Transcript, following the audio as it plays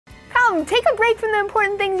Come, take a break from the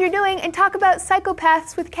important things you're doing and talk about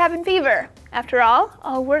psychopaths with cabin fever. After all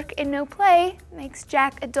work and no play makes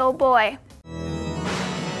Jack a dull boy.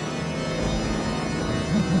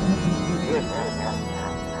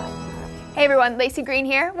 Hey everyone, Laci Green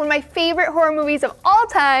here. One of my favorite horror movies of all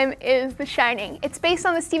time is The Shining. It's based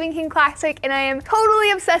on the Stephen King classic and I am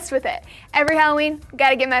totally obsessed with it. Every Halloween,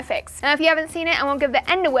 gotta get my fix. Now if you haven't seen it, I won't give the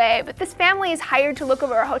end away, but this family is hired to look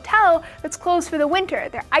over a hotel that's closed for the winter.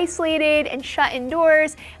 They're isolated and shut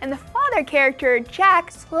indoors, and the father character,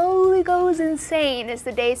 Jack, slowly goes insane as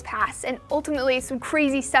the days pass and ultimately some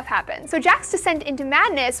crazy stuff happens. So Jack's descent into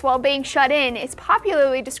madness while being shut in is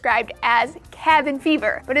popularly described as cabin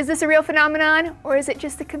fever. But is this a real phenomenon, or is it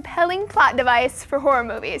just a compelling plot device for horror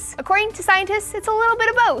movies? According to scientists, it's a little bit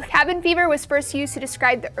of both. Cabin fever was first used to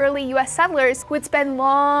describe the early US settlers who would spend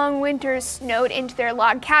long winters snowed into their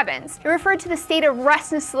log cabins. It referred to the state of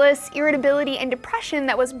restlessness, irritability, and depression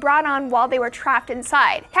that was brought on while they were trapped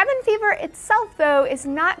inside. Cabin fever itself, though, is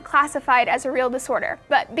not classified as a real disorder,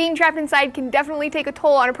 but being trapped inside can definitely take a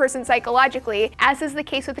toll on a person psychologically, as is the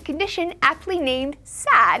case with a condition aptly named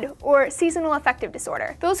SAD, or seasonal affective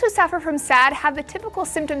disorder. Those who suffer from SAD have the typical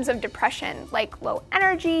symptoms of depression, like low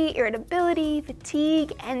energy, irritability,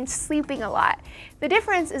 fatigue, and sleeping a lot. The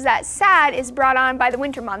difference is that SAD is brought on by the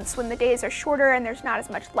winter months when the days are shorter and there's not as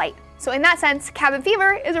much light. So in that sense, cabin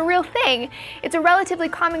fever is a real thing. It's a relatively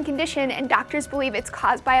common condition and doctors believe it's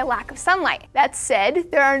caused by a lack of sunlight. That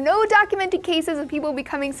said, there are no documented cases of people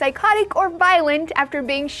becoming psychotic or violent after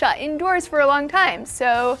being shut indoors for a long time,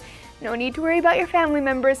 so no need to worry about your family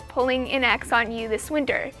members pulling an axe on you this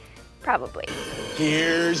winter. Probably.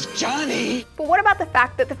 Here's Johnny! But what about the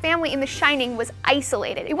fact that the family in The Shining was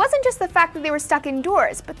isolated? It wasn't just the fact that they were stuck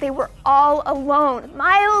indoors, but they were all alone,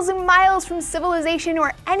 miles and miles from civilization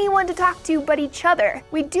or anyone to talk to but each other.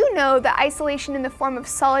 We do know that isolation in the form of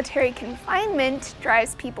solitary confinement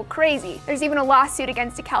drives people crazy. There's even a lawsuit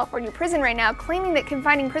against a California prison right now claiming that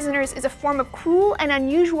confining prisoners is a form of cruel and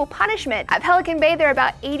unusual punishment. At Pelican Bay, there are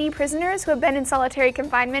about 80 prisoners who have been in solitary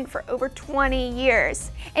confinement for over 20 years.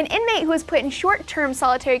 An inmate who was put in short-term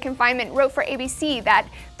solitary confinement wrote for ABC that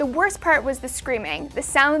the worst part was the screaming, the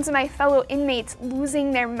sounds of my fellow inmates losing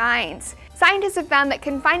their minds. Scientists have found that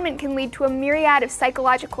confinement can lead to a myriad of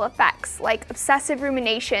psychological effects, like obsessive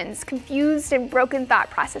ruminations, confused and broken thought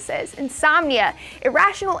processes, insomnia,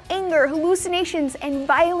 irrational anger, hallucinations, and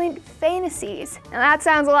violent fantasies. Now that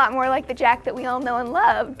sounds a lot more like the Jack that we all know and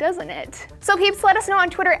love, doesn't it? So peeps, let us know on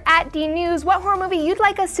Twitter @DNews what horror movie you'd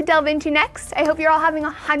like us to delve into next. I hope you're all having a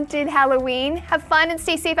haunted Halloween. Have fun and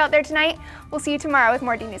stay safe out there tonight. We'll see you tomorrow with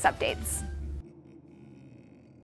more DNews updates.